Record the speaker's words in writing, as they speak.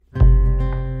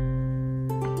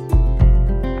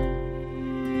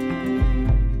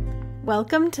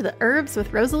Welcome to the Herbs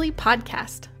with Rosalie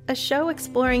podcast, a show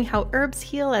exploring how herbs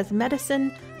heal as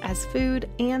medicine, as food,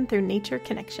 and through nature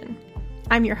connection.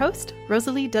 I'm your host,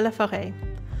 Rosalie de la Forêt.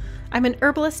 I'm an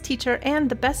herbalist teacher and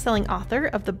the best-selling author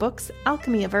of the books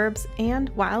Alchemy of Herbs and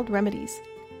Wild Remedies.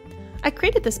 I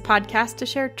created this podcast to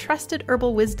share trusted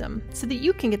herbal wisdom so that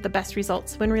you can get the best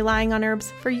results when relying on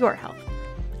herbs for your health.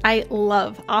 I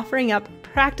love offering up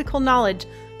practical knowledge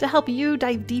to help you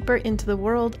dive deeper into the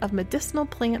world of medicinal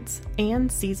plants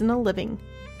and seasonal living.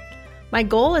 My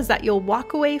goal is that you'll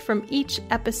walk away from each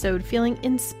episode feeling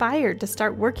inspired to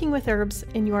start working with herbs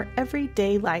in your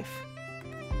everyday life.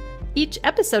 Each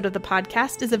episode of the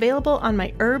podcast is available on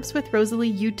my Herbs with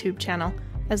Rosalie YouTube channel,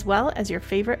 as well as your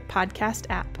favorite podcast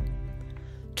app.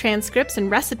 Transcripts and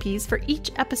recipes for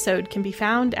each episode can be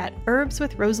found at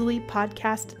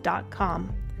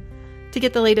herbswithrosaliepodcast.com. To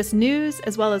get the latest news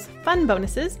as well as fun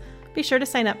bonuses, be sure to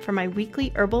sign up for my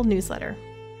weekly herbal newsletter.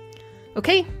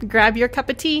 Okay, grab your cup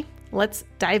of tea. Let's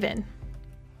dive in.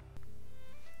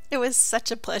 It was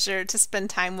such a pleasure to spend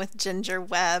time with Ginger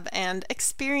Webb and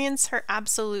experience her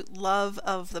absolute love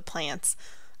of the plants.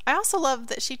 I also love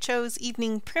that she chose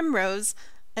evening primrose,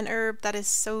 an herb that is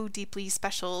so deeply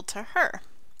special to her.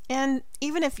 And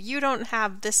even if you don't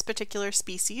have this particular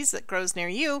species that grows near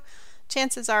you,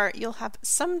 chances are you'll have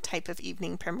some type of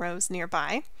evening primrose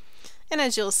nearby. And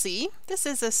as you'll see, this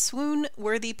is a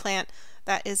swoon-worthy plant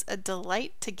that is a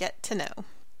delight to get to know.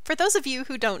 For those of you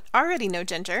who don't already know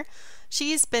Ginger,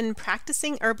 she's been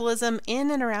practicing herbalism in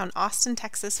and around Austin,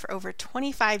 Texas for over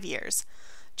 25 years.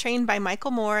 Trained by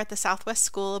Michael Moore at the Southwest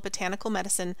School of Botanical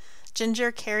Medicine,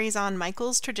 Ginger carries on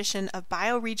Michael's tradition of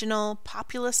bioregional,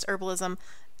 populist herbalism,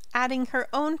 adding her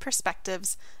own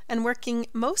perspectives and working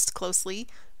most closely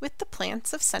with the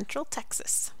plants of Central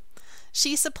Texas.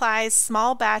 She supplies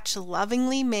small batch,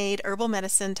 lovingly made herbal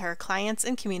medicine to her clients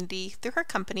and community through her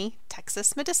company,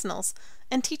 Texas Medicinals,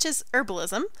 and teaches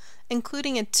herbalism,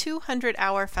 including a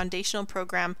 200-hour foundational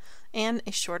program and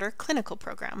a shorter clinical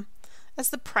program,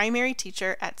 as the primary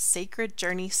teacher at Sacred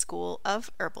Journey School of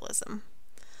Herbalism.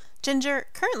 Ginger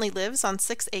currently lives on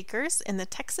 6 acres in the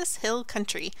Texas Hill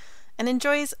Country and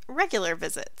enjoys regular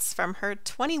visits from her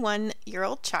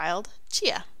 21-year-old child,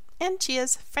 Chia, and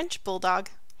Chia's French bulldog,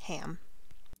 Ham.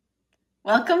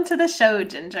 Welcome to the show,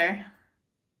 Ginger.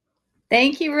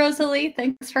 Thank you, Rosalie.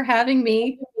 Thanks for having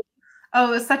me. Oh,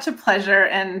 it was such a pleasure.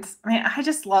 And I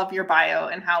just love your bio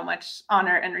and how much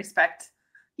honor and respect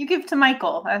you give to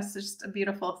Michael. That's just a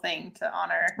beautiful thing to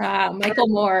honor. Wow, Michael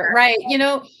Moore. Right. You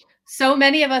know, so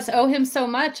many of us owe him so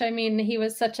much. I mean, he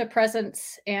was such a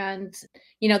presence. And,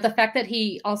 you know, the fact that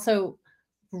he also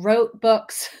wrote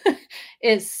books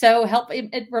is so helpful.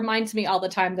 It reminds me all the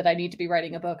time that I need to be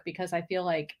writing a book, because I feel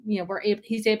like, you know, we're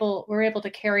able to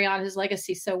carry on his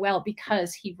legacy so well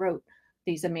because he wrote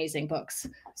these amazing books.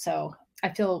 So I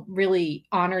feel really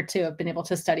honored to have been able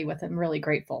to study with him. Really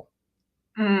grateful.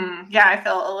 Yeah,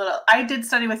 I did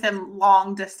study with him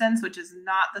long distance, which is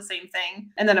not the same thing.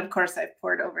 And then of course I've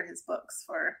poured over his books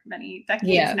for many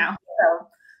decades now. So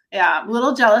yeah, I'm a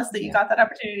little jealous that you got that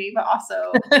opportunity, but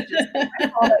also just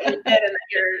grateful that you did, and that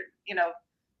you're, you know,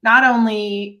 not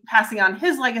only passing on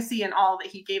his legacy and all that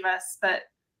he gave us, but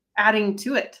adding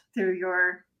to it through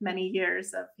your many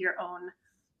years of your own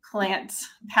plant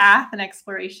path and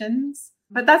explorations.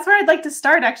 But that's where I'd like to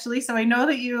start, actually. So I know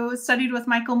that you studied with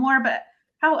Michael Moore, but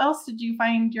how else did you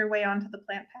find your way onto the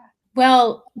plant path?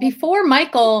 Well, before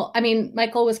Michael,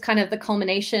 Michael was kind of the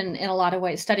culmination in a lot of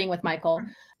ways, studying with Michael.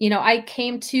 You know, I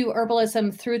came to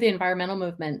herbalism through the environmental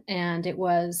movement, and it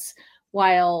was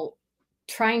while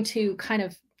trying to kind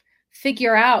of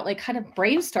figure out, like kind of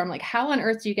brainstorm, like how on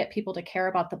earth do you get people to care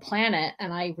about the planet?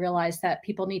 And I realized that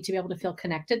people need to be able to feel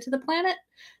connected to the planet,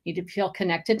 need to feel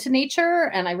connected to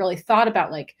nature. And I really thought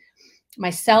about like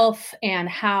myself and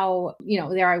how, you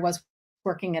know, there I was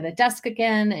working at a desk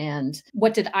again, and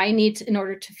what did I need in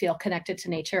order to feel connected to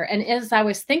nature? And as I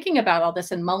was thinking about all this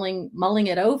and mulling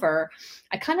it over,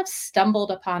 I kind of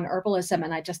stumbled upon herbalism,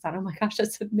 and I just thought, oh my gosh,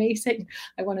 that's amazing.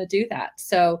 I want to do that.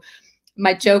 So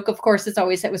my joke, of course, is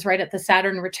always it was right at the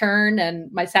Saturn return,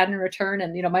 and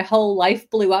you know, my whole life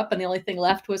blew up, and the only thing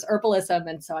left was herbalism.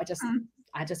 And so I just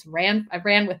ran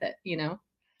with it, you know.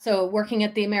 So working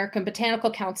at the American Botanical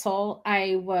Council,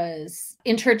 I was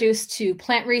introduced to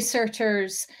plant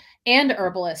researchers and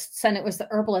herbalists. And it was the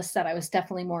herbalists that I was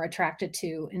definitely more attracted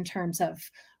to in terms of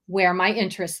where my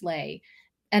interests lay.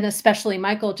 And especially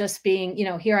Michael, just being, you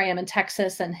know, here I am in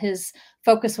Texas, and his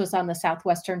focus was on the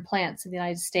Southwestern plants in the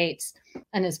United States.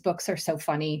 And his books are so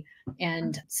funny.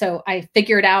 And so I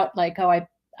figured out like, oh, I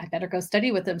better go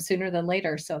study with him sooner than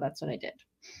later. So that's what I did.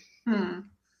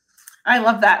 I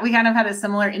love that. We kind of had a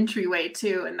similar entryway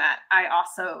too, in that I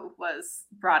also was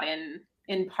brought in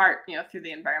part, through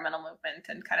the environmental movement,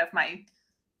 and kind of my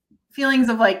feelings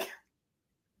of like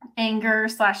anger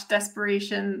 /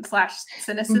 desperation /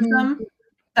 cynicism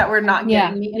that were not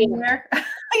getting me anywhere.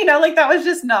 Like that was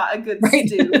just not a good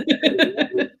stew.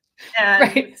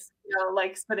 And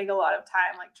like spending a lot of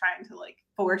time like trying to like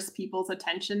force people's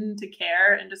attention to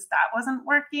care, and just that wasn't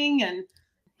working.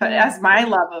 But as my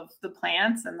love of the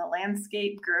plants and the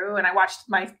landscape grew, and I watched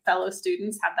my fellow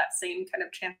students have that same kind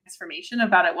of transformation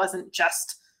about, it wasn't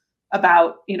just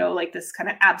about, like this kind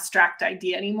of abstract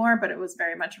idea anymore, but it was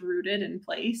very much rooted in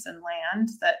place and land,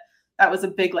 that was a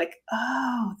big like,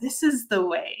 oh, this is the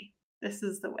way. This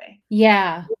is the way.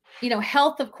 Yeah.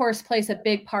 Health, of course, plays a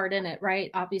big part in it, right?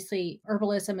 Obviously,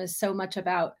 herbalism is so much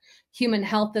about human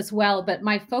health as well. But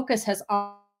my focus has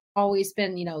always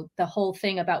been, the whole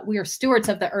thing about we are stewards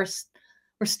of the earth.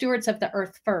 We're stewards of the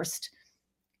earth first,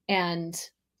 and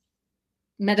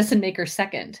medicine makers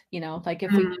second. Like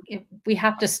if we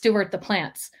have to steward the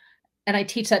plants. And I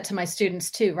teach that to my students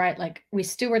too, right? Like we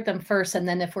steward them first, and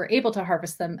then if we're able to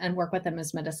harvest them and work with them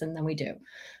as medicine, then we do.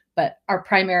 But our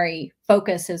primary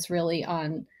focus is really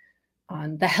on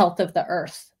the health of the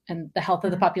earth and the health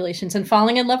of the populations, and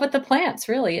falling in love with the plants.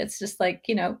 Really, it's just like,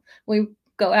 we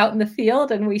go out in the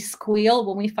field and we squeal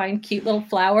when we find cute little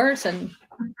flowers, and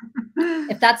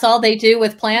if that's all they do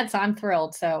with plants, I'm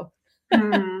thrilled. So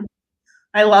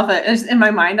I love it. It's in my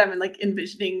mind, I'm like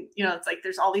envisioning, it's like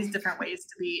there's all these different ways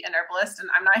to be an herbalist, and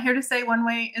I'm not here to say one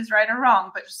way is right or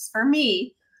wrong, but just for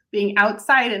me, being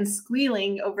outside and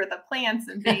squealing over the plants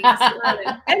and being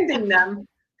and tending them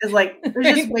is like,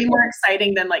 there's just way more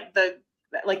exciting than like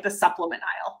the supplement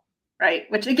aisle, right?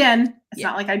 Which again, it's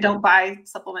not like I don't buy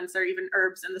supplements or even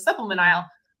herbs in the supplement aisle,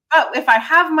 but if I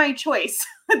have my choice,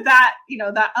 that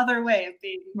other way of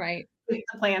being right with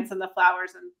the plants and the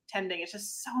flowers and tending, it's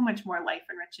just so much more life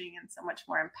enriching and so much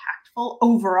more impactful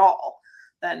overall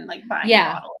than like buying a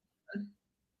bottle.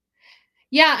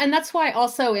 Yeah. And that's why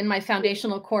also in my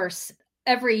foundational course,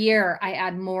 every year I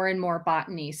add more and more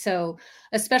botany. So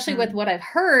especially with what I've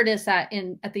heard is that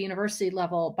at the university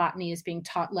level, botany is being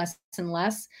taught less and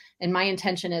less. And my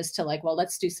intention is to like, well,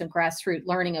 let's do some grassroots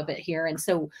learning of it here. And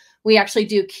so we actually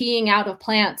do keying out of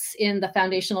plants in the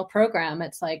foundational program.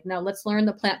 It's like, no, let's learn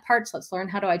the plant parts. Let's learn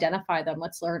how to identify them.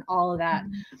 Let's learn all of that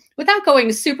without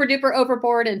going super duper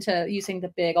overboard into using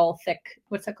the big old thick,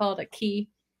 what's it called? A key.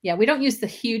 Yeah, we don't use the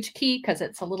huge key because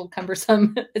it's a little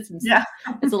cumbersome. It's a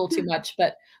little too much,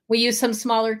 but we use some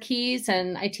smaller keys,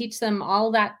 and I teach them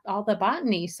all the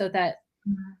botany so that,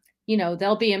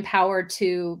 they'll be empowered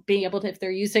to being able to, if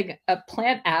they're using a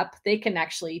plant app, they can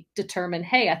actually determine,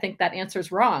 hey, I think that answer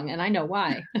is wrong, and I know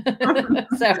why.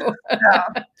 So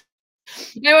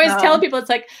I always tell people, it's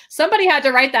like, somebody had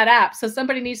to write that app, so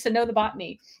somebody needs to know the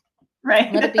botany.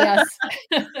 Right. Let it be us.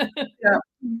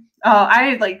 Oh,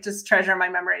 I like just treasure my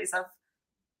memories of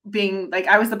being like,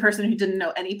 I was the person who didn't know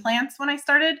any plants when I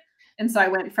started. And so I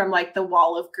went from like the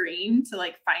wall of green to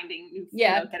like finding new,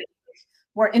 getting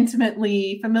more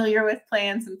intimately familiar with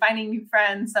plants and finding new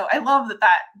friends. So I love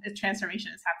that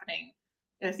transformation is happening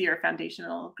with your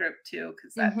foundational group too.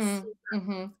 Cause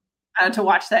that's, to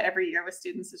watch that every year with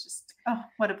students is just, oh,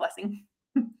 what a blessing.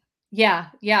 Yeah,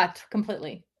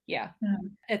 completely. Yeah.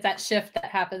 It's that shift that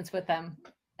happens with them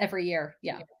every year.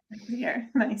 Yeah. Every year.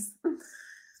 Nice.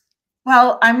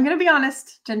 Well, I'm going to be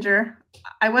honest, Ginger.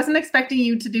 I wasn't expecting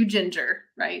you to do ginger,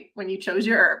 right? When you chose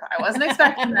your herb. I wasn't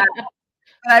expecting that.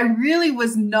 But I really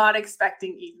was not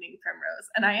expecting evening primrose.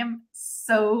 And I am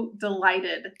so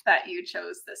delighted that you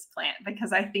chose this plant,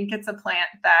 because I think it's a plant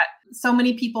that so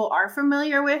many people are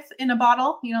familiar with in a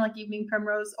bottle, like evening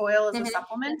primrose oil as a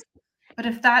supplement. But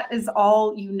if that is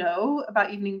all you know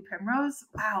about evening primrose,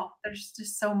 wow, there's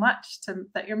just so much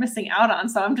that you're missing out on.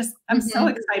 So I'm so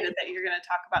excited that you're going to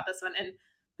talk about this one. And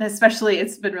especially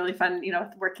it's been really fun,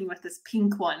 working with this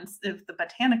pink one, of the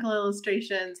botanical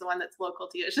illustrations, the one that's local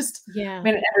to you. It's just, I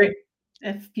mean,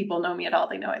 if people know me at all,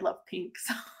 they know I love pink.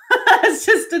 So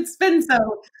it's been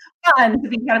so fun to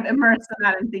be kind of immersed in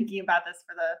that and thinking about this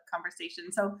for the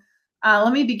conversation. So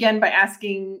let me begin by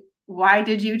asking, why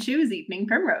did you choose evening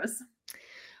primrose?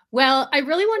 Well, I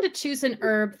really wanted to choose an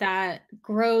herb that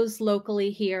grows locally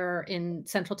here in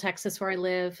Central Texas where I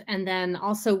live. And then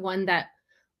also one that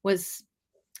was,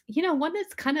 one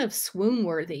that's kind of swoon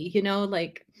worthy,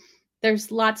 like we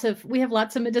have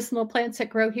lots of medicinal plants that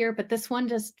grow here, but this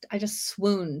one I just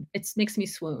swoon. It makes me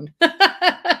swoon.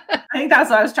 I think that's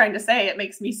what I was trying to say. It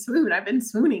makes me swoon. I've been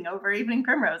swooning over evening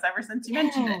primrose ever since you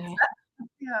mentioned it.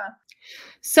 Yeah.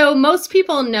 So most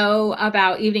people know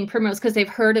about evening primrose because they've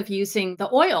heard of using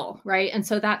the oil, right? And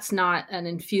so that's not an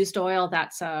infused oil,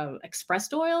 that's a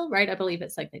expressed oil, right? I believe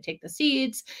it's like they take the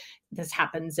seeds. This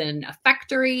happens in a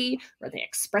factory where they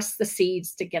express the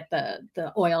seeds to get the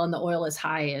oil, and the oil is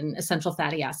high in essential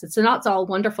fatty acids. So that's all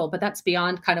wonderful, but that's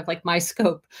beyond kind of like my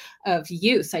scope of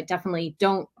use. I definitely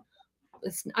don't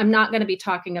I'm not going to be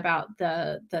talking about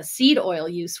the seed oil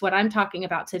use. What I'm talking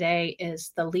about today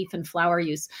is the leaf and flower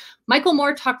use. Michael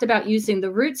Moore talked about using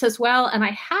the roots as well. And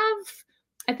I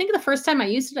think the first time I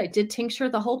used it, I did tincture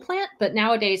the whole plant, but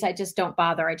nowadays I just don't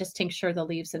bother. I just tincture the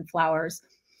leaves and flowers,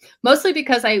 mostly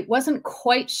because I wasn't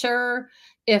quite sure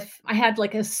if I had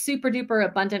like a super duper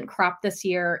abundant crop this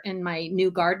year in my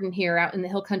new garden here out in the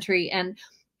hill country. And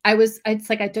it's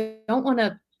like, I don't want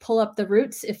to pull up the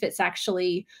roots if it's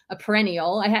actually a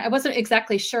perennial. I wasn't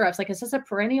exactly sure. I was like, is this a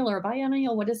perennial or a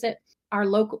biennial? What is it?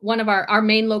 One of our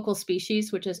main local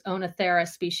species, which is Oenothera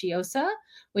speciosa,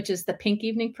 which is the pink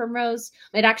evening primrose,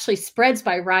 it actually spreads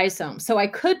by rhizome. So I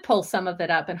could pull some of it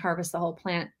up and harvest the whole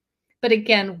plant. But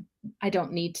again, I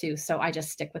don't need to. So I just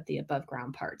stick with the above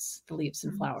ground parts, the leaves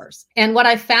and flowers. And what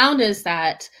I found is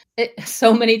that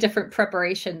so many different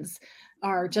preparations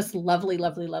are just lovely,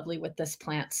 lovely, lovely with this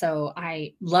plant. So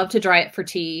I love to dry it for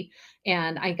tea.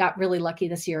 And I got really lucky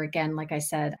this year again. Like I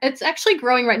said, it's actually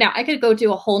growing right now. I could go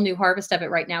do a whole new harvest of it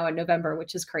right now in November,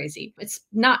 which is crazy. It's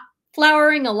not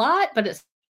flowering a lot, but it's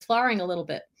flowering a little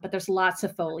bit, but there's lots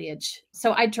of foliage.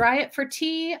 So I dry it for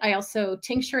tea. I also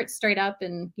tincture it straight up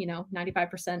in,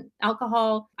 95%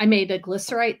 alcohol. I made a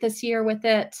glycerite this year with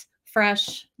it,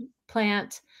 fresh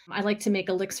plant. I like to make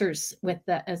elixirs with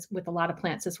a lot of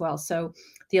plants as well. So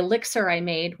the elixir I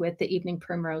made with the evening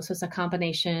primrose was a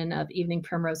combination of evening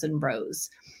primrose and rose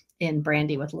in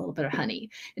brandy with a little bit of honey.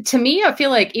 To me, I feel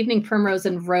like evening primrose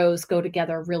and rose go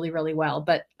together really, really well.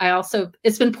 But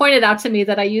it's been pointed out to me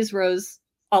that I use rose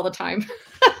all the time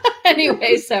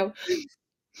anyway. So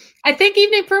I think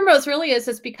evening primrose really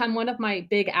has become one of my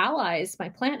big allies, my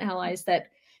plant allies, that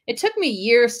it took me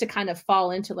years to kind of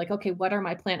fall into like, okay, what are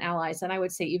my plant allies? And I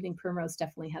would say evening primrose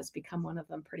definitely has become one of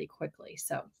them pretty quickly.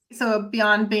 So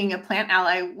beyond being a plant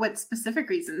ally, what specific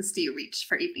reasons do you reach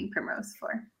for evening primrose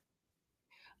for?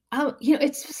 Oh,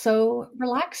 it's so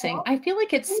relaxing. I feel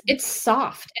like it's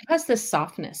soft. It has this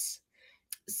softness.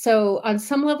 So on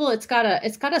some level, it's got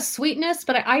a sweetness,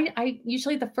 but I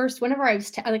usually whenever I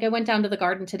I went down to the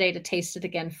garden today to taste it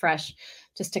again fresh,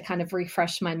 just to kind of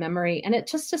refresh my memory. And it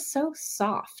just is so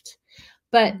soft,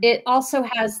 but it also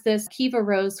has this, Kiva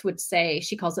Rose would say,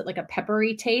 she calls it like a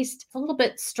peppery taste. It's a little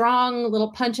bit strong, a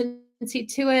little pungency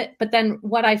to it. But then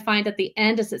what I find at the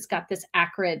end is it's got this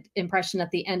acrid impression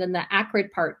at the end, and the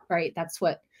acrid part, right? That's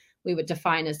what we would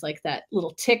define as like that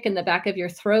little tick in the back of your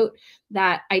throat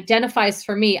that identifies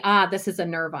for me, this is a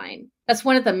nervine. That's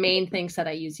one of the main things that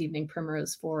I use evening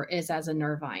primrose for, is as a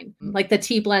nervine. Like the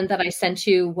tea blend that I sent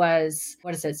you was,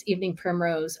 what is it? It's evening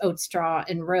primrose, oat straw,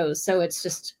 and rose. So it's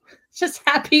just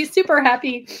happy, super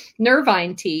happy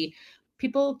nervine tea.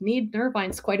 People need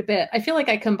nervines quite a bit. I feel like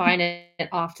I combine it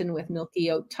often with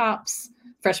milky oat tops,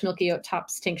 fresh milky oat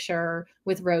tops tincture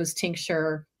with rose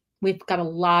tincture. We've got a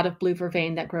lot of blue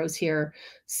vervain that grows here.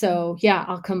 So yeah,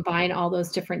 I'll combine all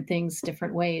those different things,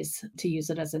 different ways to use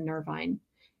it as a nervine.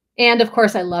 And of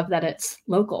course, I love that it's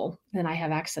local and I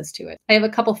have access to it. I have a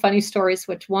couple funny stories,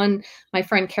 which one, my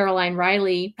friend Caroline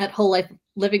Riley at Whole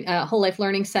Life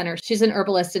Learning Center, she's an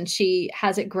herbalist and she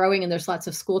has it growing, and there's lots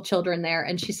of school children there.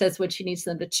 And she says when she needs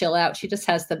them to chill out, she just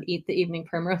has them eat the evening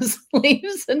primrose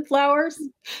leaves and flowers.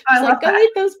 She's like, go eat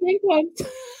those pink ones.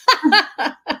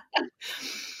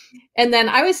 And then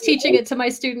I was teaching it to my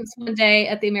students one day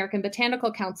at the American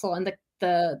Botanical Council, and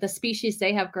the species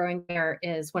they have growing there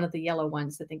is one of the yellow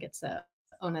ones. I think it's a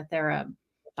Oenothera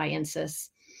biensis.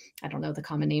 I don't know the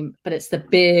common name, but it's the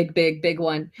big, big, big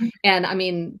one. And I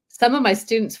mean, some of my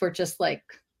students were just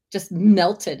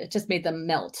melted. It just made them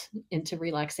melt into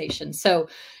relaxation. So,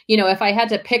 if I had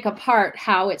to pick apart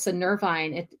how it's a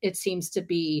nervine, it seems to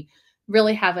be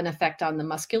really have an effect on the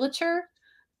musculature,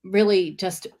 really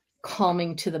just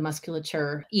calming to the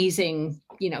musculature, easing,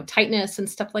 tightness and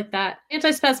stuff like that.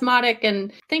 Antispasmodic,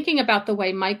 and thinking about the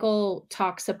way Michael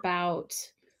talks about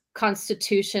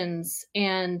constitutions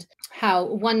and how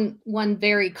one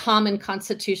very common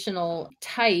constitutional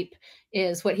type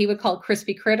is what he would call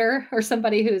crispy critter, or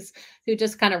somebody who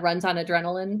just kind of runs on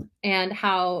adrenaline, and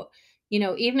how,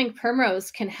 evening primrose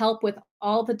can help with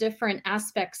all the different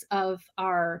aspects of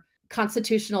our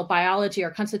constitutional biology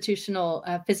or constitutional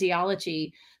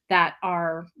physiology that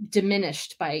are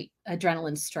diminished by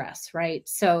adrenaline stress, right?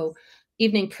 So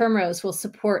evening primrose will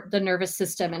support the nervous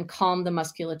system and calm the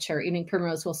musculature. Evening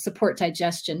primrose will support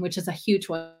digestion, which is a huge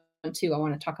one too. I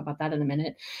want to talk about that in a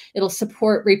minute. It'll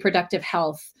support reproductive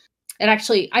health. And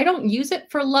actually, I don't use it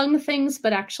for lung things,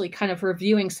 but actually kind of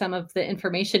reviewing some of the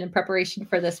information in preparation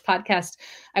for this podcast,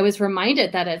 I was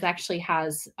reminded that it actually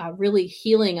has a really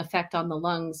healing effect on the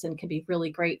lungs and can be really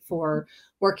great for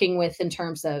working with in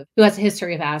terms of who has a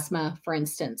history of asthma, for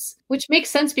instance, which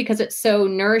makes sense because it's so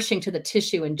nourishing to the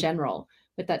tissue in general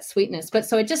with that sweetness. But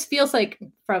so it just feels like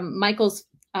from Michael's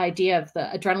idea of the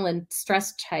adrenaline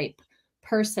stress type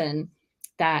person,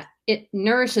 that it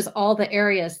nourishes all the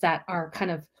areas that are kind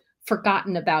of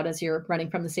forgotten about as you're running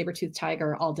from the saber-toothed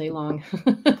tiger all day long.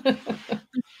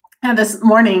 And this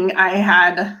morning I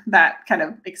had that kind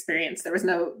of experience. There was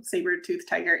no saber-toothed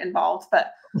tiger involved,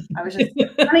 but I was just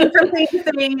running from thing to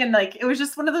thing. And like, it was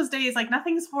just one of those days, like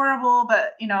nothing's horrible,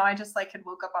 but you know, I just like had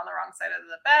woke up on the wrong side of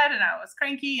the bed and I was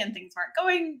cranky and things weren't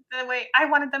going the way I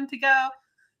wanted them to go.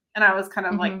 And I was kind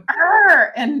of like,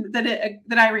 arr! And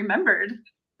that I remembered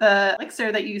the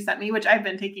elixir that you sent me, which I've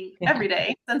been taking every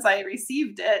day since I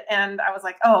received it. And I was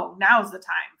like, oh, now's the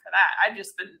time for that. I've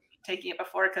just been taking it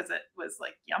before because it was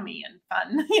like yummy and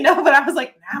fun, you know, but I was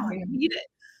like, now I need it.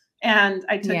 And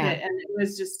I took it and it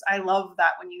was just, I love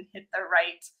that when you hit the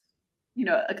right, you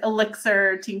know, like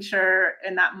elixir, tincture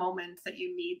in that moment that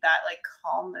you need that like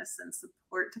calmness and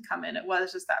support to come in. It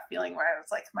was just that feeling where I was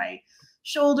like, my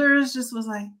shoulders just was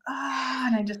like,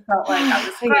 and I just felt like I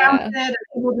was grounded and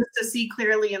able just to see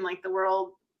clearly, and like the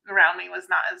world around me was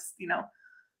not as, you know,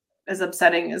 as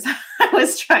upsetting as I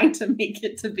was trying to make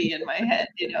it to be in my head,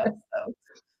 you know. So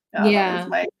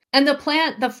and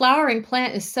the flowering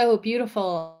plant is so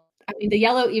beautiful. I mean, the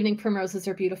yellow evening primroses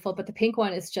are beautiful, but the pink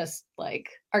one is just like,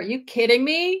 are you kidding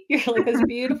me? You're like this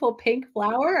beautiful pink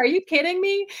flower. Are you kidding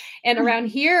me? And around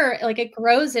here, like it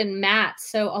grows in mats.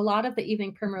 So a lot of the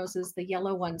evening primroses, the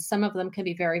yellow ones, some of them can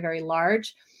be very, very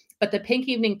large, but the pink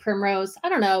evening primrose, I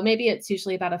don't know, maybe it's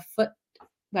usually about a foot.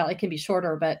 Well, it can be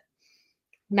shorter, but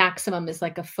maximum is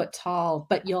like a foot tall,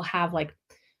 but you'll have like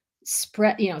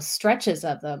stretches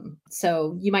of them.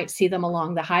 So you might see them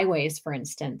along the highways, for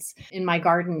instance. In my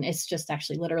garden, it's just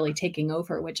actually literally taking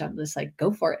over, which I'm just like,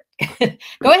 go for it.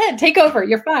 Go ahead, take over.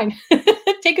 You're fine.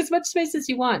 Take as much space as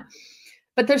you want.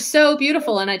 But they're so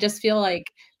beautiful. And I just feel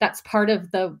like that's part of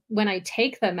when I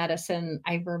take the medicine,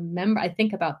 I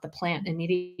think about the plant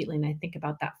immediately and I think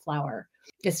about that flower.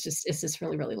 It's just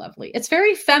really, really lovely. It's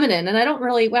very feminine. And I don't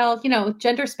really,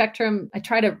 gender spectrum, I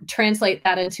try to translate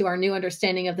that into our new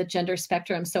understanding of the gender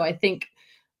spectrum. So I think,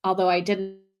 although I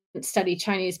didn't study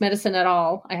Chinese medicine at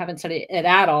all, I haven't studied it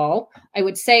at all, I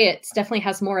would say it definitely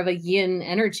has more of a yin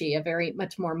energy, a very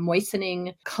much more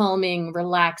moistening, calming,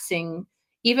 relaxing,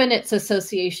 even its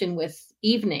association with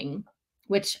evening,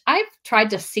 which I've tried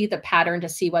to see the pattern to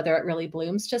see whether it really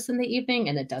blooms just in the evening,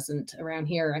 and it doesn't around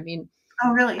here. I mean,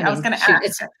 oh, really? I was going to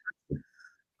ask.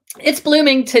 It's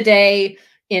blooming today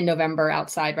in November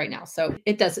outside right now. So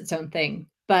it does its own thing.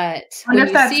 But when you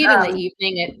see it in the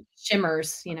evening, it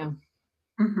shimmers, you know.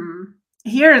 Mm-hmm.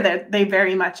 Here, they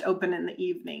very much open in the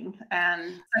evening,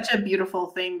 and such a beautiful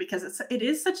thing because it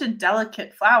is such a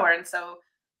delicate flower. And so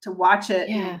to watch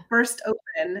it first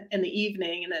open in the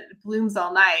evening and then it blooms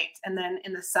all night, and then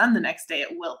in the sun the next day,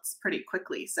 it wilts pretty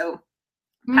quickly. So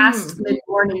past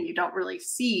mid-morning, you don't really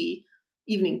see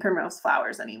evening primrose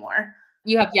flowers anymore.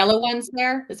 You have yellow ones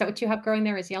there? Is that what you have growing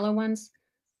there, is yellow ones?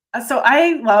 So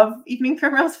I love evening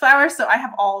primrose flowers. So I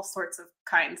have all sorts of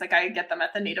kinds. Like I get them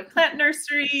at the native plant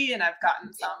nursery, and I've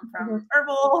gotten some from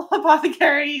herbal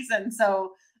apothecaries. And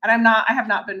I have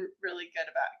not been really good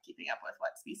about keeping up with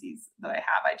what species that I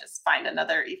have. I just find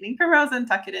another evening primrose and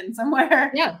tuck it in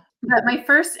somewhere. Yeah. But my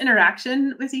first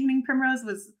interaction with evening primrose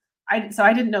was, I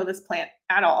didn't know this plant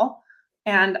at all.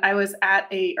 And I was at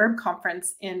a herb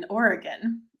conference in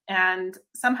Oregon, and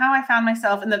somehow I found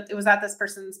myself it was at this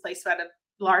person's place who had a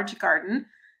large garden.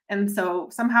 And so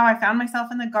somehow I found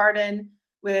myself in the garden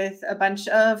with a bunch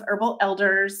of herbal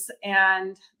elders,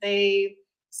 and they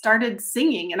started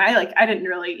singing. And I didn't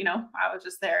really, I was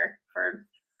just there for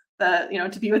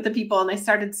to be with the people, and they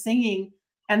started singing.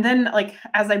 And then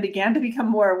as I began to become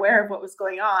more aware of what was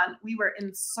going on, we were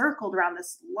encircled around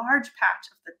this large patch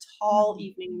of the tall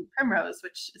evening primrose,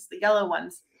 which is the yellow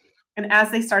ones. And as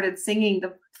they started singing,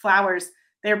 the flowers,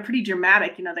 they're pretty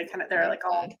dramatic. They're like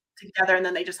all together, and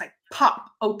then they just like pop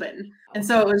open. And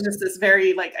so it was just this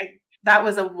very that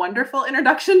was a wonderful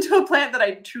introduction to a plant that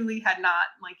I truly had not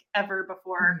ever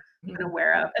before been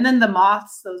aware of. And then the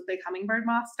moths, those big hummingbird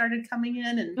moths, started coming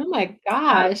in, and oh my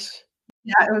gosh.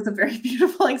 Yeah, it was a very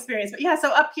beautiful experience. But yeah,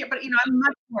 so up here, but I'm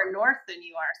much more north than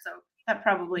you are. So that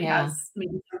probably has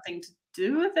maybe something to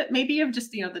do with it. Maybe of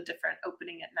just, the different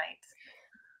opening at night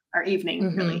or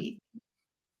evening, really.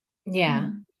 Yeah.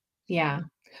 Yeah.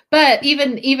 But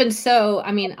even so,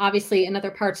 I mean, obviously in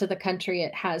other parts of the country,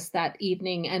 it has that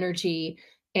evening energy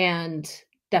and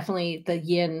definitely the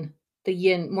yin,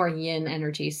 more yin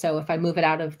energy. So if I move it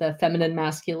out of the feminine,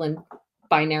 masculine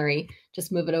binary,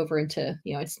 just move it over into,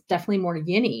 it's definitely more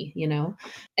yin-y,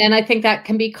 and I think that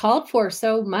can be called for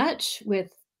so much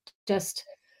with just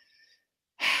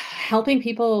helping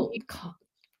people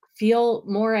feel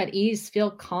more at ease, feel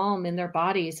calm in their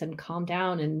bodies and calm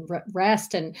down and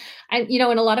rest. And in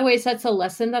a lot of ways, that's a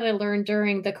lesson that I learned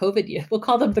during the COVID year. We'll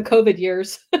call them the COVID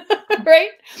years, right?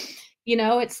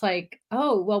 It's like,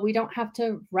 oh, well, we don't have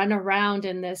to run around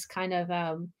in this kind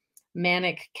of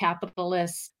manic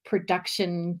capitalist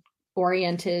production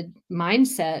oriented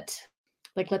mindset.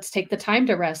 Like, let's take the time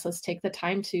to rest. Let's take the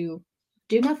time to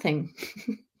do nothing.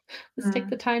 Let's take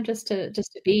the time just to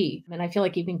be. And I feel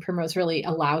like Evening Primrose really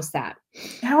allows that.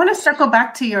 I want to circle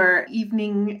back to your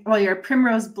your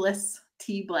Primrose Bliss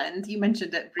tea blend. You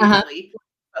mentioned it briefly,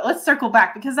 but let's circle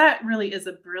back because that really is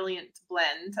a brilliant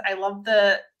blend. I love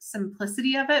the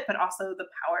simplicity of it, but also the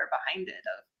power behind it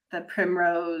of the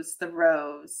primrose, the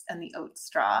rose, and the oat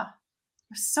straw.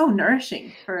 They're so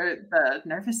nourishing for the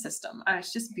nervous system.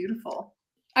 It's just beautiful.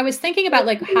 I was thinking about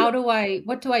like,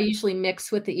 what do I usually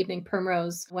mix with the Evening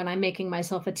Primrose when I'm making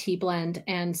myself a tea blend?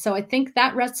 And so I think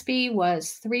that recipe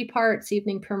was 3 parts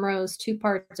Evening Primrose, 2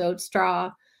 parts oat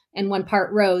straw, and 1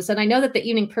 part rose. And I know that the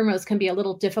Evening Primrose can be a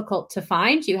little difficult to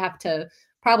find. You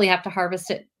probably have to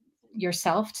harvest it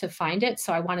yourself to find it.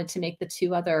 So I wanted to make the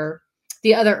other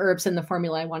herbs in the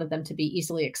formula. I wanted them to be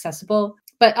easily accessible.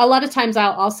 But a lot of times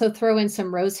I'll also throw in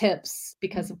some rose hips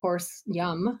because, of course,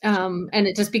 yum. And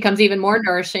it just becomes even more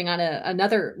nourishing on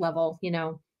another level,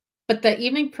 But the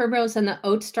Evening Primrose and the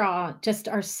oat straw just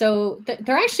are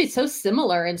they're actually so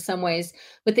similar in some ways,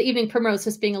 with the Evening Primrose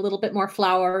just being a little bit more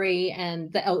flowery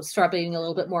and the oat straw being a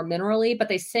little bit more minerally, but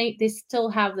they still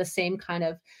have the same kind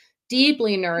of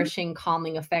deeply nourishing,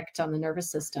 calming effect on the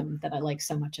nervous system that I like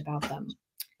so much about them.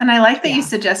 And I like that you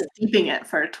suggest steeping it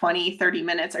for 20, 30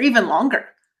 minutes or even longer.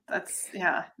 That's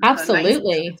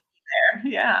absolutely. Nice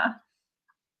yeah.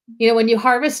 When you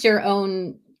harvest your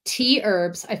own tea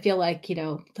herbs, I feel like,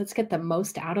 let's get the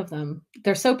most out of them.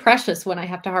 They're so precious when I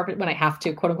have to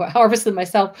quote unquote harvest them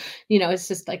myself. It's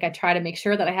just like I try to make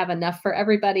sure that I have enough for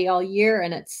everybody all year,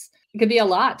 and it could be a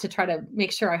lot to try to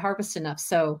make sure I harvest enough.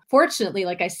 So fortunately,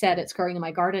 like I said, it's growing in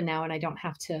my garden now, and I don't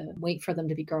have to wait for them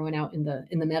to be growing out in the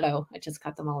meadow. I just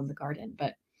got them all in the garden.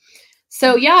 But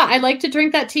so yeah, I like to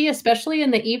drink that tea, especially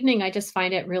in the evening. I just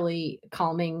find it really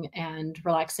calming and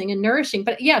relaxing and nourishing.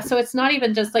 But yeah, so it's not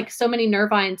even just like so many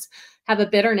nervines have a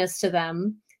bitterness to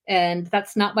them, and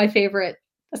that's not my favorite.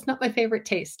 That's not my favorite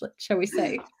taste, shall we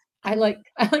say? I like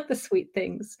the sweet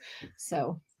things.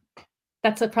 So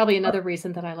that's probably another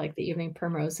reason that I like the Evening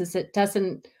Primrose is it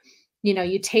doesn't,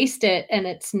 you taste it and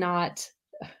it's not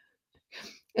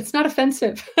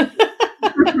offensive.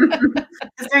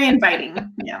 It's very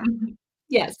inviting. Yeah.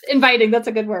 Yes. Inviting. That's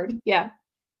a good word. Yeah.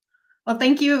 Well,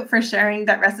 thank you for sharing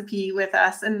that recipe with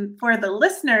us. And for the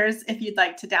listeners, if you'd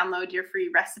like to download your free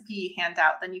recipe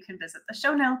handout, then you can visit the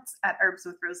show notes at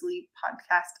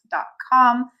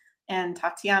herbswithrosalie.podcast.com. And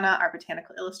Tatiana, our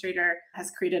botanical illustrator,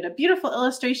 has created a beautiful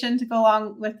illustration to go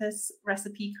along with this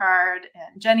recipe card.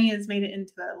 And Jenny has made it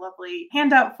into a lovely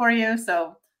handout for you.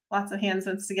 So lots of hands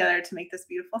went together to make this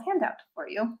beautiful handout for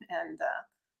you.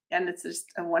 And it's just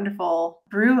a wonderful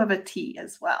brew of a tea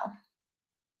as well.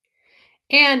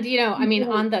 And,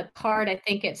 on the card, I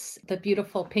think it's the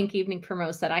beautiful pink Evening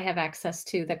Primrose that I have access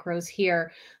to that grows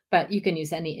here, but you can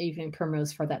use any Evening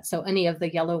Primrose for that. So any of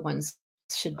the yellow ones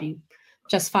should be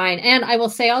just fine. And I will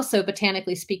say also,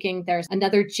 botanically speaking, there's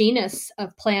another genus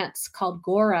of plants called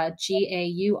Gaura,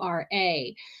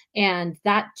 Gaura. And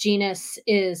that genus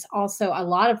is also, a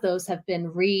lot of those have been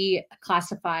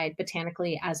reclassified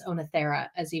botanically as Oenothera,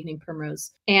 as Evening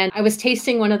Primrose. And I was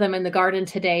tasting one of them in the garden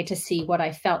today to see what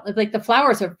I felt. Like the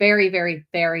flowers are very, very,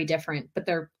 very different, but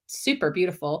they're super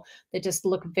beautiful. They just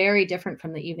look very different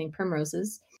from the Evening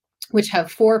Primroses, which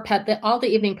have 4 all the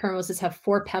Evening Primroses have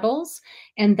 4 petals,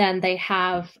 and then they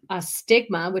have a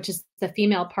stigma, which is the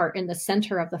female part in the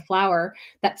center of the flower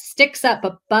that sticks up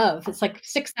above. It's like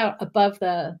sticks out above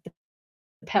the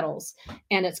petals,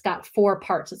 and it's got 4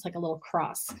 parts. It's like a little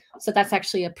cross. So that's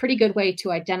actually a pretty good way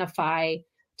to identify,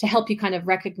 to help you kind of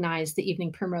recognize the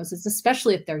Evening Primroses,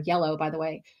 especially if they're yellow, by the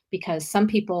way, because some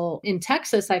people in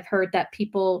Texas, I've heard that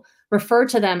people refer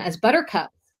to them as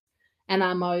buttercup. And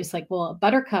I'm always like, well, a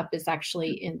buttercup is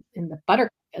actually in the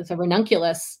buttercup as a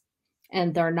ranunculus.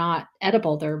 and they're not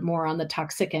edible. They're more on the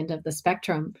toxic end of the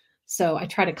spectrum. So I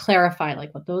try to clarify,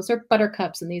 like, well, those are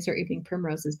buttercups and these are evening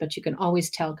primroses, but you can always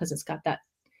tell because it's got that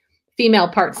female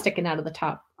part sticking out of the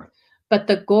top. But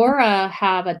the Gora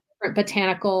have a different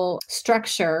botanical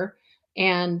structure,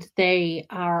 and they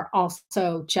are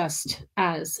also just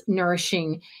as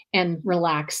nourishing and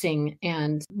relaxing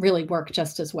and really work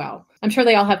just as well. I'm sure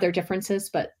they all have their differences,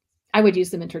 but I would use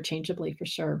them interchangeably for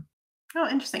sure. Oh,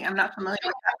 interesting. I'm not familiar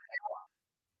with that.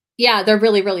 Yeah, they're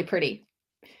really, really pretty.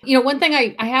 You know, one thing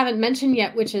I haven't mentioned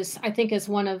yet, which is, I think, is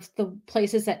one of the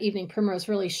places that evening primrose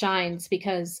really shines,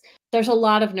 because there's a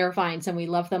lot of nervines and we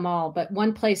love them all. But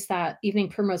one place that evening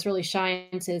primrose really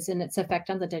shines is in its effect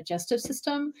on the digestive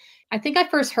system. I think I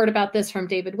first heard about this from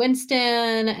David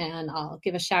Winston, and I'll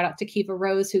give a shout out to Kiva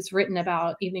Rose, who's written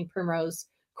about evening primrose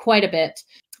quite a bit.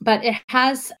 But it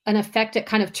has an effect at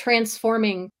kind of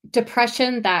transforming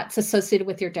depression that's associated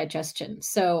with your digestion.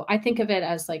 So I think of it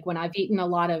as like when I've eaten a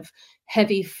lot of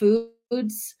heavy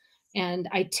foods, and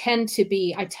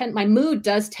my mood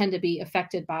does tend to be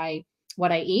affected by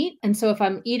what I eat. And so if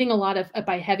I'm eating a lot of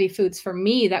by heavy foods, for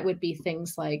me, that would be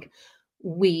things like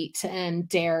wheat and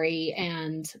dairy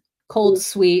and cold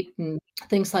sweet and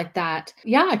things like that.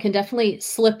 Yeah, I can definitely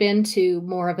slip into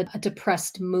more of a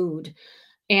depressed mood.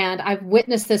 And I've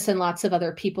witnessed this in lots of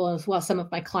other people as well, some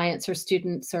of my clients or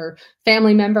students or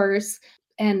family members.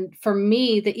 And for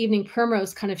me, the evening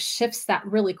primrose kind of shifts that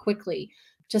really quickly.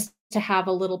 Just to have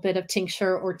a little bit of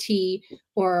tincture or tea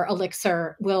or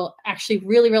elixir will actually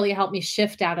really, really help me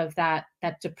shift out of that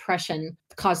depression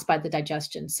caused by the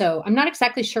digestion. So I'm not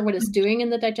exactly sure what it's doing in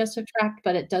the digestive tract,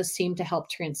 but it does seem to help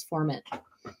transform it.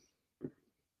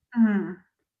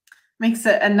 Makes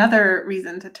it another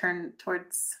reason to turn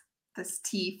towards this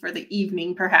tea for the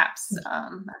evening, perhaps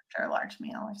after a large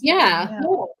meal or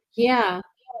something. Yeah.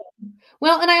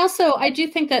 Well, and I do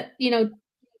think that, you know,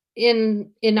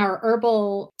 in our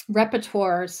herbal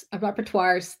repertoires,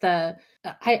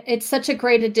 it's such a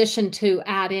great addition to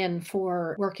add in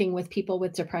for working with people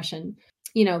with depression,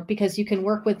 you know, because you can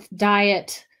work with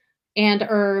diet and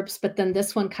herbs, but then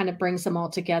this one kind of brings them all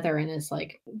together and is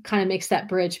like, kind of makes that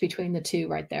bridge between the two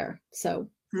right there. So.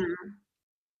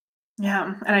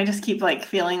 Yeah. And I just keep like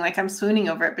feeling like I'm swooning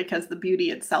over it because the beauty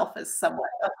itself is somewhat,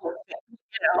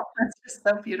 it's just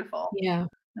so beautiful. Yeah.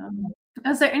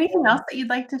 Is there anything else that you'd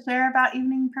like to share about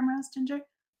evening primrose, Ginger?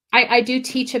 I do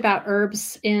teach about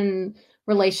herbs in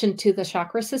relation to the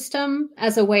chakra system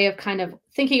as a way of kind of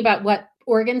thinking about what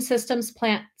organ systems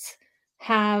plants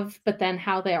have, but then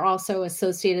how they're also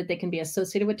associated. They can be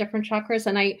associated with different chakras.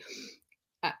 And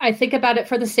I think about it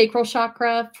for the sacral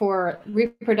chakra, for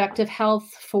reproductive health,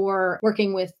 for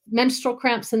working with menstrual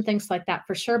cramps and things like that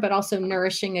for sure, but also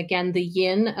nourishing, again, the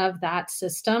yin of that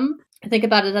system. I think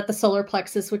about it at the solar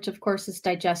plexus, which of course is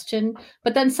digestion,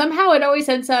 but then somehow it always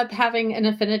ends up having an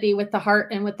affinity with the heart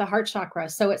and with the heart chakra.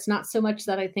 So it's not so much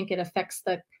that I think it affects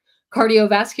the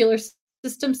cardiovascular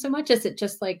system so much as it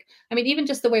just like, I mean, even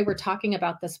just the way we're talking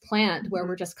about this plant where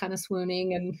we're just kind of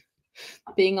swooning and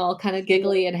being all kind of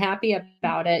giggly and happy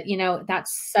about it, you know,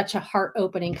 that's such a heart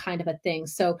opening kind of a thing.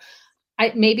 So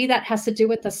maybe that has to do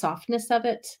with the softness of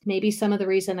it. Maybe some of the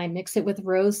reason I mix it with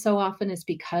rose so often is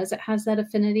because it has that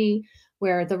affinity,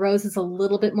 where the rose is a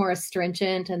little bit more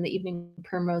astringent and the evening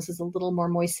primrose is a little more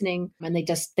moistening, and they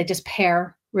just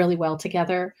pair really well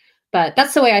together. But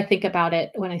that's the way I think about it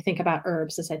when I think about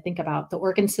herbs, is I think about the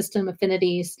organ system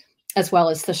affinities as well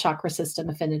as the chakra system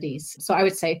affinities. So I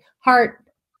would say heart,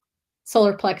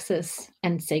 solar plexus,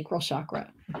 and sacral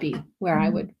chakra would be where I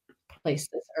would place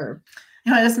this herb.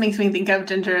 You know, this makes me think of,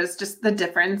 Ginger, is just the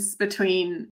difference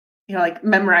between, you know, like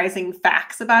memorizing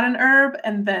facts about an herb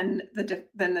and then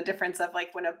the difference of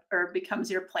like when a herb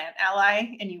becomes your plant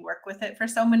ally and you work with it for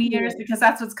so many years, because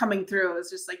that's what's coming through,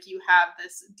 is just like you have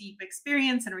this deep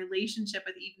experience and relationship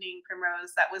with evening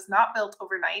primrose that was not built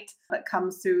overnight, but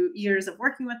comes through years of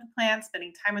working with the plant,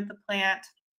 spending time with the plant.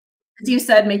 As you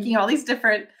said, making all these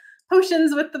different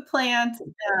potions with the plant.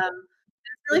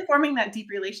 Really forming that deep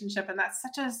relationship. And that's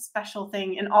such a special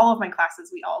thing. In all of my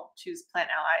classes, we all choose plant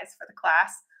allies for the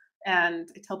class. And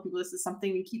I tell people this is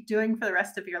something you keep doing for the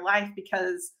rest of your life,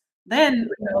 because then,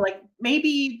 you know, like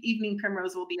maybe evening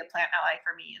primrose will be a plant ally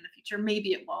for me in the future.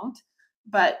 Maybe it won't.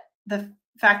 But the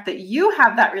fact that you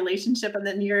have that relationship and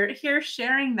then you're here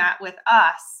sharing that with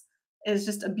us is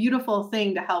just a beautiful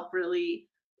thing to help really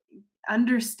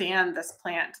understand this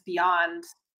plant beyond,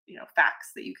 you know,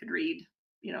 facts that you could read,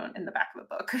 you know, in the back of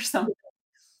a book or something.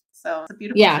 So it's a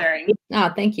beautiful sharing.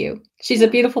 Oh, thank you. She's a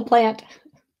beautiful plant.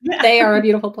 Yeah. They are a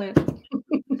beautiful plant.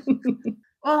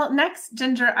 Well, next,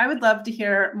 Ginger, I would love to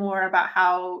hear more about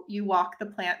how you walk the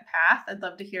plant path. I'd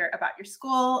love to hear about your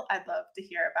school. I'd love to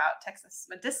hear about Texas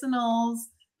Medicinals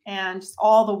and just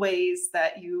all the ways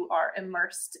that you are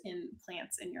immersed in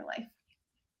plants in your life.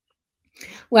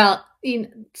 Well,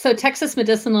 so Texas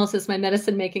Medicinals is my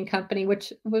medicine making company,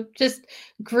 which just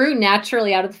grew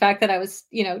naturally out of the fact that I was,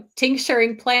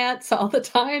 tincturing plants all the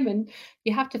time, and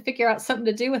you have to figure out something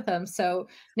to do with them. So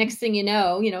next thing you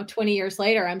know, 20 years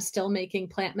later, I'm still making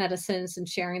plant medicines and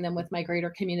sharing them with my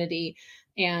greater community.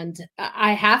 And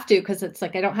I have to, because it's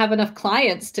like I don't have enough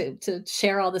clients to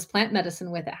share all this plant medicine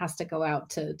with. It has to go out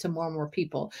to more and more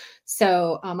people.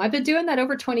 So I've been doing that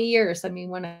over 20 years. I mean,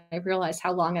 when I realized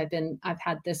how long I've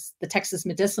had the Texas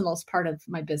Medicinals part of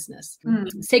my business.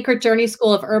 Sacred Journey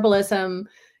School of Herbalism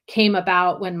came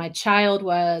about when my child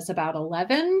was about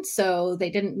 11. So they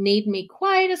didn't need me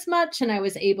quite as much. And I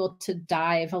was able to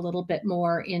dive a little bit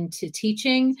more into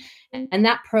teaching. And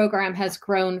that program has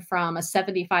grown from a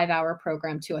 75-hour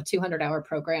program to a 200-hour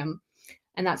program.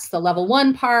 And that's the level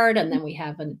 1 part. And then we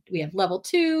have level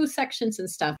 2 sections and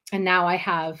stuff. And now I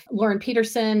have Lauren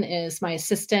Peterson is my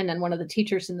assistant and one of the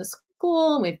teachers in the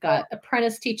school. And we've got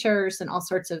apprentice teachers and all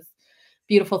sorts of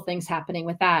beautiful things happening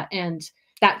with that. And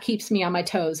that keeps me on my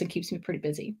toes and keeps me pretty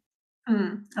busy.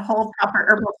 A whole proper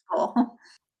herbal school.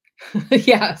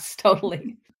 Yes,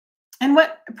 totally. And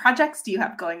what projects do you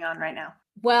have going on right now?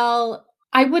 Well,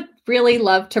 I would really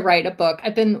love to write a book.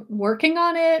 I've been working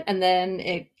on it, and then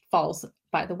it falls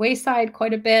by the wayside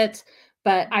quite a bit.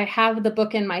 But I have the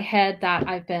book in my head that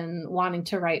I've been wanting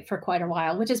to write for quite a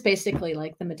while, which is basically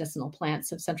like the medicinal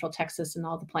plants of Central Texas and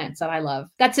all the plants that I love.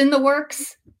 That's in the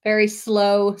works. Very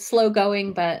slow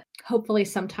going, but hopefully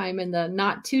sometime in the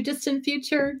not too distant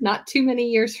future, not too many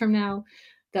years from now,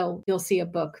 you'll see a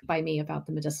book by me about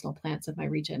the medicinal plants of my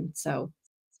region. So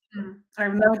I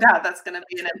have no doubt that's going to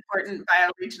be an important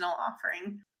bioregional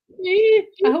offering.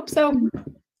 I hope so.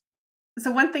 So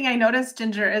one thing I noticed,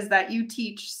 Ginger, is that you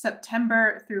teach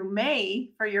September through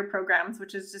May for your programs,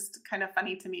 which is just kind of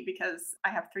funny to me because I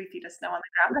have 3 feet of snow on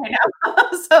the ground right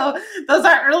now. So those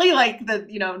aren't really like the,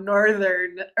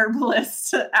 northern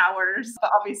herbalist hours.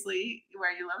 But obviously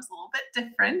where you live is a little bit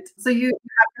different. So you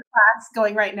have your class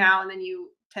going right now, and then you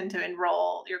tend to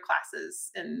enroll your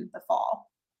classes in the fall.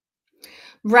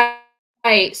 Right.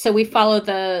 So we follow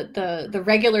the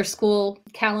regular school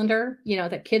calendar,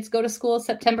 that kids go to school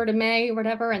September to May or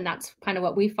whatever. And that's kind of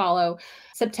what we follow.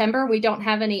 September, we don't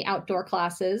have any outdoor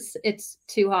classes. It's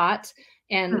too hot.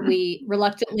 And we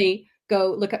reluctantly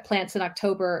go look at plants in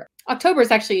October. October is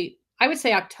actually, I would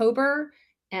say October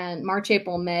and March,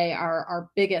 April, May are our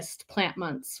biggest plant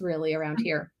months really around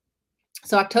here.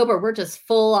 So October, we're just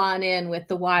full on in with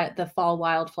the fall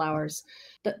wildflowers.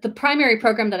 The primary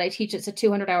program that I teach, it's a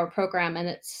 200-hour program, and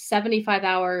it's 75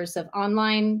 hours of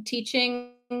online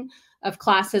teaching of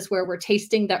classes where we're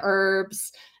tasting the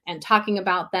herbs and talking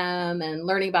about them and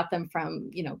learning about them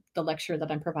from, the lecture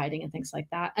that I'm providing and things like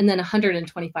that. And then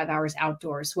 125 hours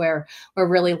outdoors where we're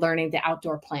really learning the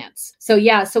outdoor plants. So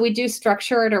we do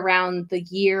structure it around the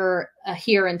year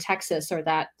here in Texas, or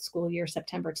that school year,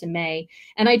 September to May.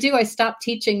 And I stopped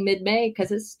teaching mid-May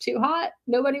because it's too hot.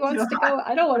 Nobody wants to go.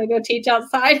 I don't want to go teach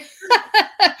outside.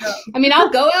 I mean,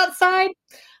 I'll go outside.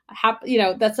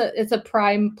 It's a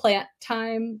prime plant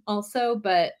time also,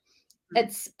 but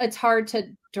it's hard to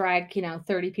drag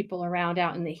 30 people around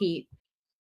out in the heat.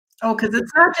 Oh, because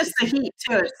it's not just the heat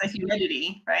too, it's the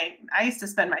humidity, right? I used to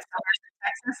spend my summers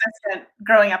in Texas.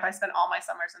 Growing up, I spent all my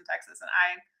summers in Texas, and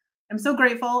I am so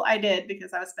grateful I did,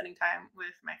 because I was spending time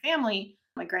with my family,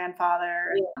 my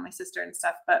grandfather, and my sister and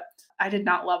stuff, but I did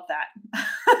not love that.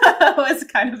 It was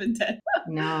kind of intense.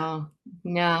 No,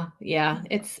 yeah,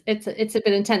 it's a bit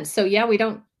intense. So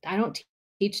I don't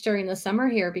teach during the summer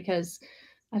here because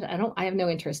I have no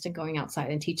interest in going outside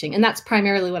and teaching. And that's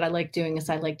primarily what I like doing, is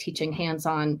I like teaching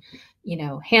hands-on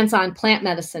plant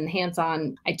medicine,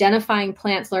 hands-on identifying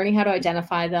plants, learning how to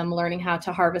identify them, learning how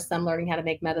to harvest them, learning how to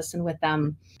make medicine with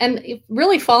them, and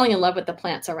really falling in love with the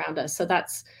plants around us. So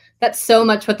that's so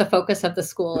much what the focus of the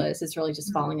school is really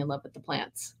just falling in love with the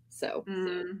plants. So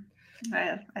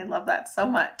I love that so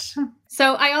much.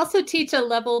 So I also teach a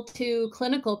level 2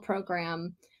 clinical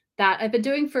program that I've been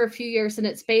doing for a few years, and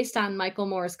it's based on Michael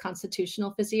Moore's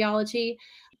constitutional physiology.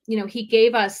 He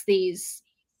gave us these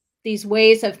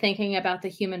ways of thinking about the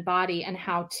human body and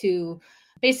how to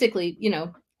basically,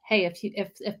 hey,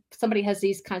 if somebody has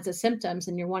these kinds of symptoms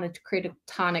and you wanted to create a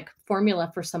tonic formula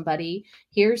for somebody,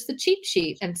 here's the cheat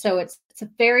sheet. And so it's a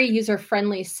very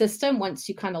user-friendly system once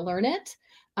you kind of learn it.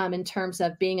 In terms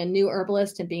of being a new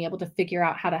herbalist and being able to figure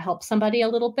out how to help somebody a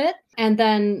little bit. And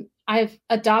then I've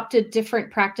adopted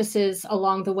different practices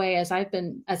along the way as I've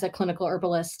been as a clinical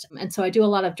herbalist. And so I do a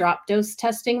lot of drop dose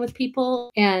testing with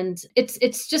people. And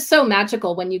it's just so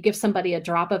magical when you give somebody a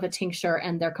drop of a tincture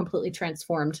and they're completely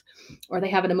transformed, or they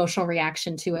have an emotional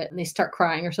reaction to it and they start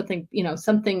crying or something,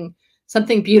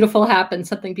 something beautiful happens,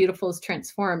 something beautiful is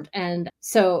transformed. And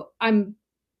so I'm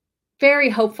very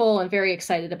hopeful and very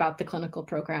excited about the clinical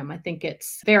program. I think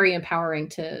it's very empowering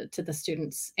to the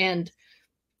students, and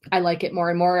I like it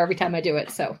more and more every time I do it.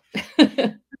 So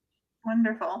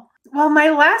wonderful. Well,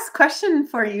 my last question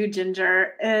for you,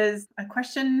 Ginger, is a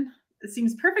question that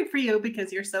seems perfect for you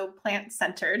because you're so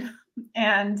plant-centered.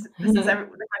 And this is the question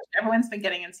everyone's been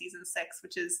getting in season 6,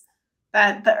 which is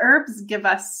that the herbs give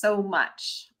us so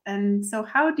much. And so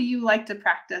how do you like to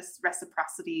practice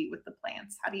reciprocity with the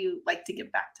plants? How do you like to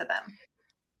give back to them?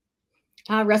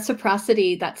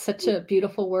 Reciprocity, that's such a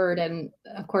beautiful word. And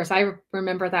of course, I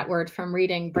remember that word from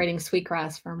reading Braiding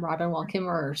Sweetgrass from Robin Wall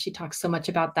Kimmerer. She talks so much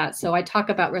about that. So I talk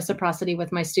about reciprocity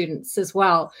with my students as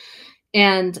well.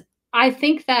 And I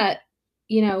think that,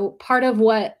 part of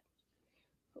what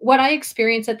I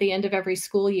experience at the end of every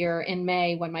school year in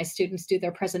May when my students do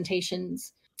their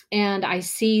presentations and I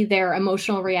see their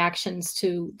emotional reactions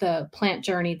to the plant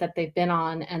journey that they've been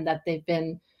on and that they've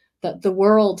been the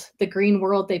world, the green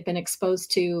world they've been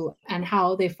exposed to and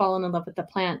how they've fallen in love with the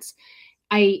plants.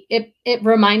 It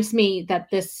reminds me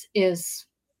that this is,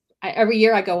 every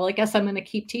year I go, well, I guess I'm going to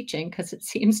keep teaching because it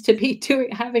seems to be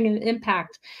having an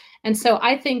impact. And so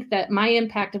I think that my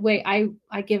impact, the way I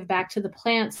give back to the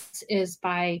plants is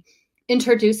by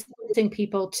introducing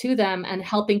people to them and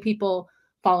helping people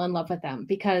fall in love with them,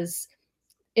 because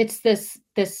it's this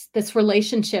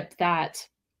relationship that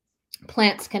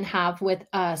plants can have with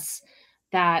us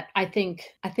that I think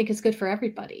is good for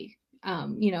everybody.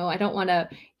 I don't want to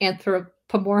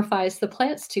anthropomorphize the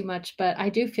plants too much, but I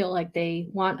do feel like they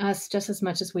want us just as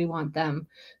much as we want them.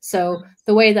 So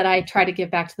the way that I try to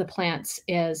give back to the plants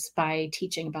is by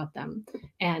teaching about them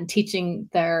and teaching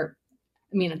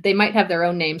they might have their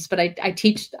own names, but I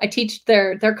teach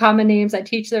their common names. I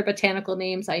teach their botanical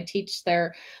names. I teach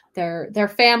their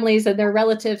families and their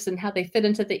relatives and how they fit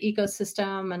into the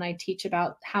ecosystem. And I teach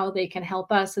about how they can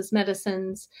help us as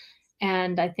medicines.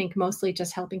 And I think mostly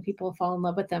just helping people fall in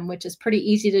love with them, which is pretty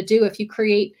easy to do if you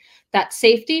create that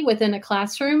safety within a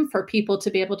classroom for people to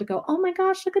be able to go, oh my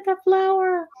gosh, look at that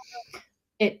flower.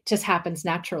 It just happens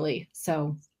naturally.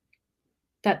 So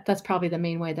that's probably the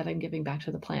main way that I'm giving back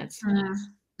to the plants.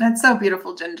 That's so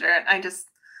beautiful, Ginger. I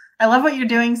love what you're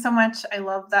doing so much. I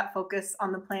love that focus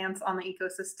on the plants, on the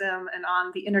ecosystem, and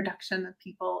on the introduction of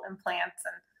people and plants.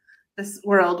 And this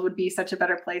world would be such a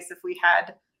better place if we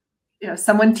had,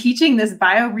 someone teaching this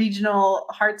bioregional,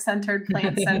 heart-centered,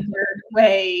 plant-centered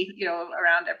way,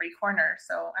 around every corner.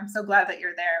 So I'm so glad that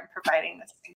you're there and providing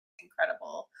this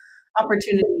incredible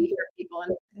opportunity for people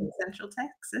in Central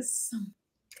Texas.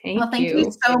 Thank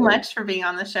you so much for being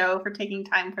on the show, for taking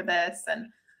time for this, and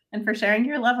for sharing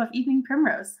your love of evening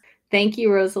primrose. Thank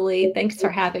you, Rosalie. Thanks for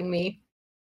having me.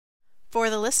 For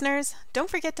the listeners,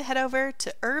 don't forget to head over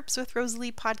to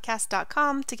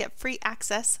herbswithrosaliepodcast.com to get free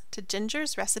access to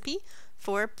Ginger's recipe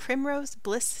for Primrose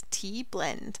Bliss Tea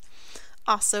Blend.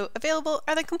 Also available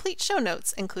are the complete show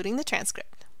notes, including the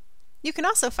transcript. You can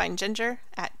also find Ginger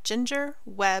at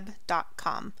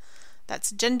gingerweb.com.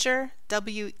 That's Ginger,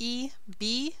 WEBB.com.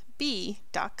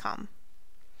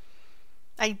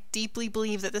 I deeply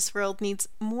believe that this world needs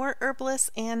more herbalists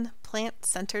and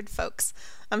plant-centered folks.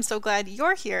 I'm so glad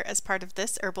you're here as part of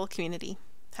this herbal community.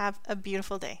 Have a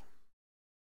beautiful day.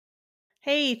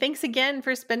 Hey, thanks again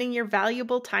for spending your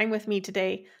valuable time with me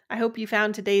today. I hope you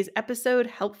found today's episode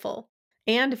helpful.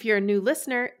 And if you're a new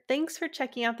listener, thanks for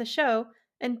checking out the show.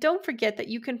 And don't forget that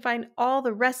you can find all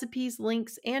the recipes,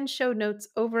 links, and show notes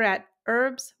over at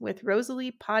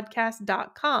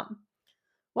herbswithrosaliepodcast.com.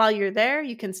 While you're there,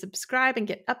 you can subscribe and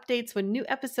get updates when new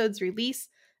episodes release,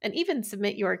 and even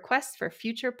submit your requests for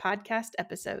future podcast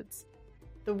episodes.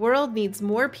 The world needs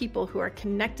more people who are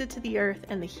connected to the earth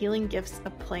and the healing gifts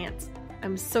of plants.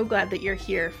 I'm so glad that you're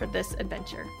here for this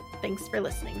adventure. Thanks for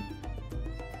listening.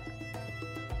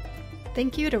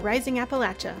 Thank you to Rising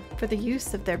Appalachia for the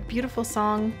use of their beautiful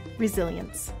song,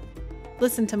 Resilience.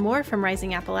 Listen to more from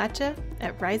Rising Appalachia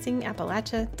at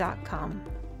risingappalachia.com.